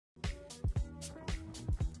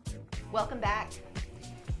Welcome back.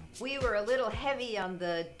 We were a little heavy on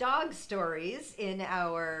the dog stories in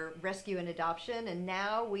our rescue and adoption, and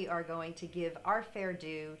now we are going to give our fair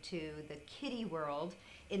due to the kitty world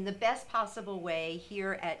in the best possible way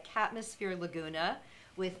here at Catmosphere Laguna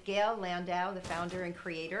with Gail Landau, the founder and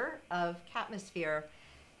creator of Catmosphere,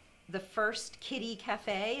 the first kitty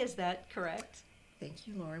cafe. Is that correct? Thank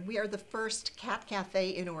you, Lauren. We are the first cat cafe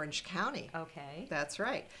in Orange County. Okay. That's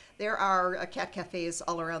right. There are cat cafes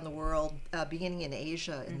all around the world, beginning in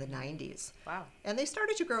Asia in the 90s. Wow. And they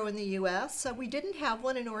started to grow in the U.S. So we didn't have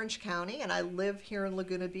one in Orange County, and I live here in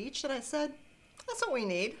Laguna Beach, and I said, that's what we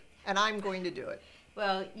need, and I'm going to do it.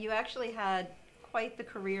 Well, you actually had quite the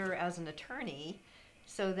career as an attorney.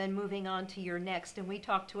 So then moving on to your next, and we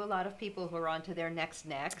talked to a lot of people who are on to their next.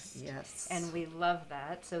 Yes. And we love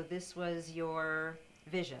that. So this was your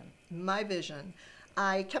vision. My vision.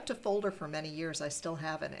 I kept a folder for many years. I still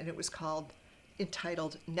have it, and it was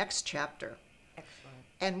entitled Next Chapter. Excellent.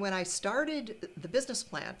 And when I started the business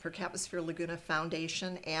plan for Catmosphere Laguna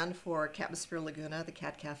Foundation and for Catmosphere Laguna, the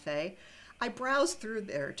Cat Cafe, I browsed through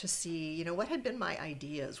there to see, what had been my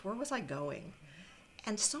ideas, where was I going?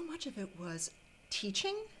 And so much of it was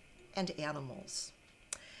teaching and animals.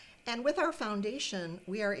 And with our foundation,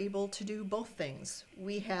 we are able to do both things.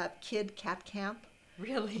 We have kid cat camp.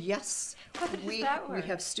 Really? Yes. How does that work? We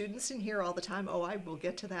have students in here all the time. Oh, I will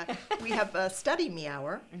get to that. We have a study me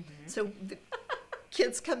hour. So the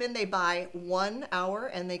kids come in, they buy 1 hour,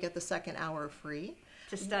 and they get the second hour free.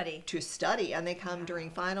 To study. To study. And they come during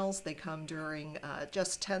finals. They come during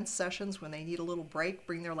just 10 sessions when they need a little break,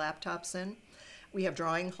 bring their laptops in. We have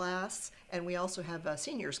drawing class, and we also have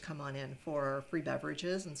seniors come on in for free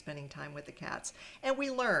beverages and spending time with the cats. And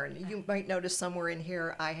we learn. You might notice somewhere in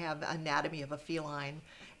here I have anatomy of a feline.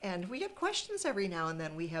 And we get questions every now and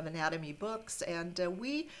then. We have anatomy books, and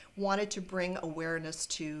we wanted to bring awareness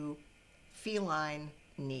to feline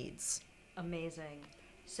needs. Amazing.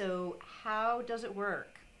 So how does it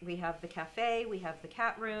work? We have the cafe, we have the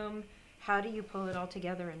cat room. How do you pull it all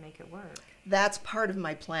together and make it work? That's part of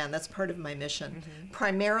my plan. That's part of my mission.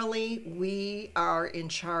 Primarily, we are in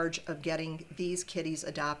charge of getting these kitties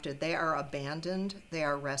adopted. They are abandoned, they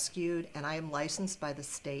are rescued, and I am licensed by the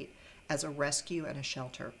state as a rescue and a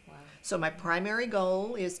shelter. Wow. So my primary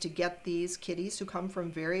goal is to get these kitties who come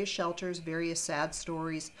from various shelters, various sad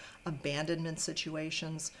stories, abandonment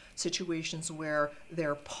situations, situations where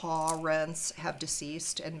their parents have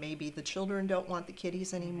deceased and maybe the children don't want the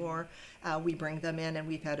kitties anymore. We bring them in, and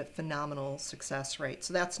we've had a phenomenal success rate.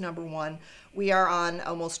 So that's number one. We are on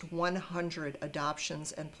almost 100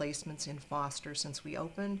 adoptions and placements in foster since we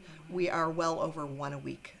opened. We are well over one a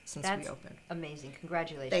week since we opened. Amazing.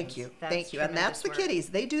 Congratulations. Thank you. That's Thank you. And that's the work. kitties.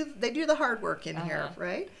 They do the hard work in here,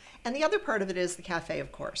 right? And the other part of it is the cafe,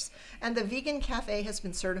 of course. And the vegan cafe has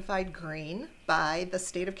been certified green by the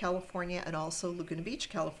state of California and also Laguna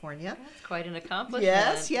Beach, California. That's quite an accomplishment.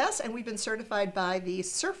 Yes. And we've been certified by the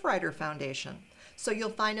Surfrider Foundation. So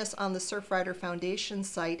you'll find us on the Surfrider Foundation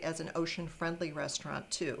site as an ocean-friendly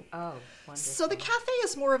restaurant, too. Oh, wonderful. So the cafe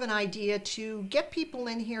is more of an idea to get people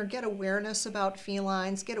in here, get awareness about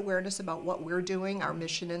felines, get awareness about what we're doing, our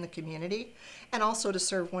mission in the community, and also to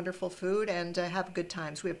serve wonderful food and have good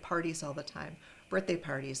times. We have parties all the time, birthday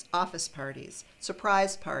parties, office parties,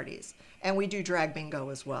 surprise parties, and we do drag bingo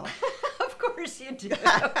as well. Of course you do.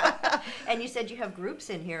 And you said you have groups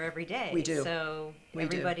in here every day. We do. So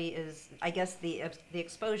everybody is, I guess the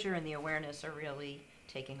exposure and the awareness are really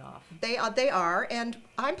taking off. They are, and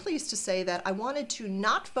I'm pleased to say that I wanted to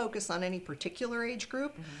not focus on any particular age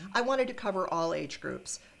group. I wanted to cover all age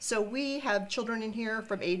groups. So we have children in here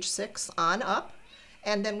from age 6 on up,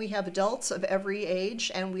 and then we have adults of every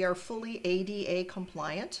age, and we are fully ADA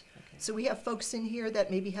compliant. Okay. So we have folks in here that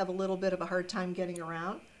maybe have a little bit of a hard time getting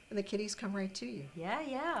around, and the kitties come right to you.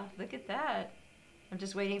 Yeah, look at that. I'm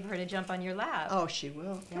just waiting for her to jump on your lap. Oh, she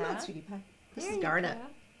will. Come on, sweetie pie. This There is you Garnet.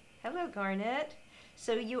 go. Hello, Garnet.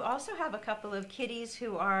 So you also have a couple of kitties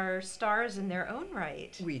who are stars in their own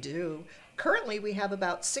right. We do. Currently, we have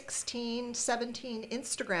about 16, 17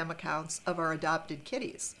 Instagram accounts of our adopted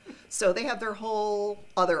kitties. So they have their whole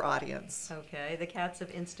other audience. Okay, the cats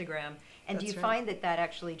of Instagram. And do That's you right. find that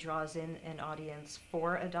actually draws in an audience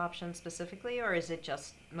for adoption specifically, or is it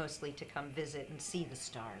just mostly to come visit and see the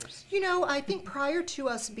stars? I think prior to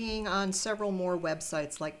us being on several more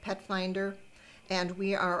websites like Pet Finder, and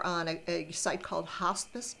we are on a site called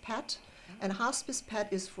Hospice Pet. And Hospice Pet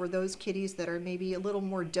is for those kitties that are maybe a little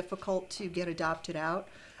more difficult to get adopted out.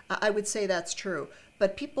 I would say that's true.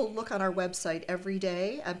 But people look on our website every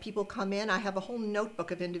day, and people come in. I have a whole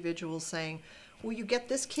notebook of individuals saying, will you get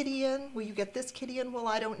this kitty in? Will you get this kitty in? Well,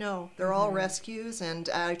 I don't know. They're all rescues, and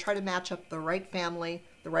I try to match up the right family,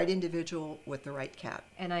 the right individual with the right cat.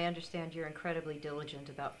 And I understand you're incredibly diligent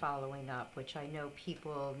about following up, which I know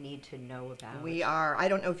people need to know about. We are. I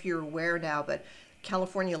don't know if you're aware now, but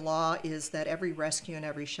California law is that every rescue and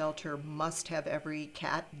every shelter must have every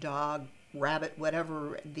cat, dog, rabbit,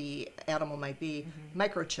 whatever the animal might be,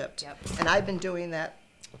 microchipped. Yep. And I've been doing that.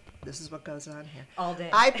 This is what goes on here. All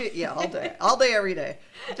day. Yeah, all day, every day.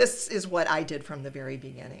 This is what I did from the very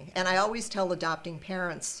beginning. And I always tell adopting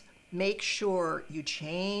parents, make sure you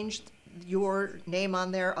change your name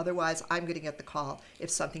on there. Otherwise, I'm going to get the call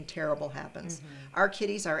if something terrible happens. Our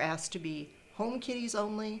kitties are asked to be home kitties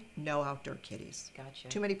only, no outdoor kitties. Gotcha.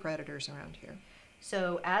 Too many predators around here.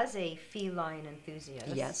 So as a feline enthusiast,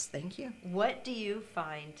 Yes, thank you. what do you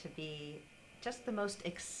find to be just the most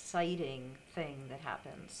exciting thing that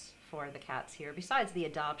happens for the cats here, besides the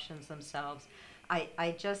adoptions themselves?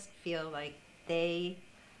 I just feel like they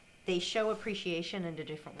show appreciation in a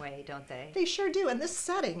different way, don't they? They sure do. And this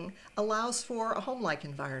setting allows for a home-like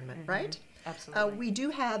environment, right? Absolutely. We do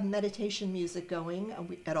have meditation music going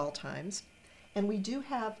at all times. And we do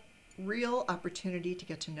have real opportunity to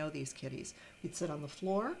get to know these kitties. We'd sit on the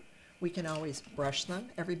floor. We can always brush them.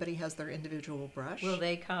 Everybody has their individual brush. Will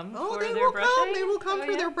they come Oh, for they their will brushing? come. They will come Oh,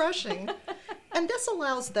 for yeah? their brushing. And this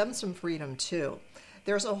allows them some freedom, too.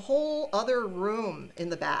 There's a whole other room in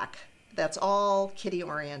the back that's all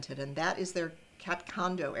kitty-oriented, and that is their cat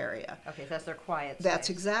condo area. Okay, so that's their quiet space. That's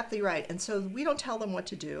exactly right. And so we don't tell them what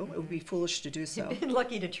to do. It would be foolish to do so.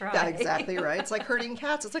 Lucky to try. Yeah, exactly right. It's like herding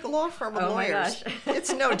cats. It's like a law firm of Oh my lawyers. gosh.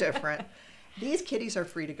 It's no different. These kitties are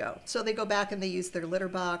free to go. So they go back and they use their litter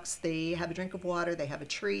box. They have a drink of water. They have a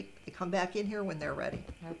treat. They come back in here when they're ready.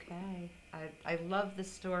 Okay. I love the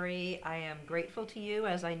story. I am grateful to you,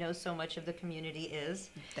 as I know so much of the community is.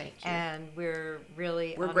 Thank you. And we're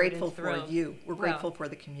really We're honored grateful and for thrilled. you. We're Well, grateful for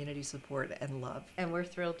the community support and love. And we're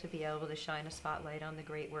thrilled to be able to shine a spotlight on the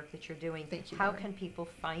great work that you're doing. Thank you, How Mary. can people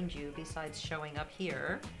find you besides showing up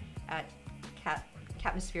here at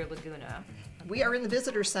Catmosphere Laguna? We are in the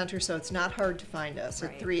visitor center, so it's not hard to find us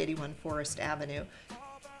Right. at 381 Forest Avenue.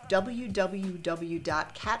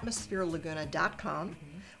 www.catmospherelaguna.com.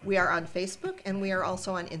 We are on Facebook, and we are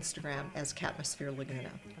also on Instagram as Catmosphere Laguna.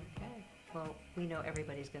 Okay. Well, we know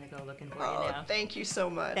everybody's going to go looking for you Oh, now. thank you so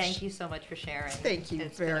much. Thank you so much for sharing. Thank you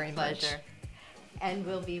It's very been a much. pleasure. And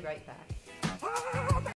we'll be right back.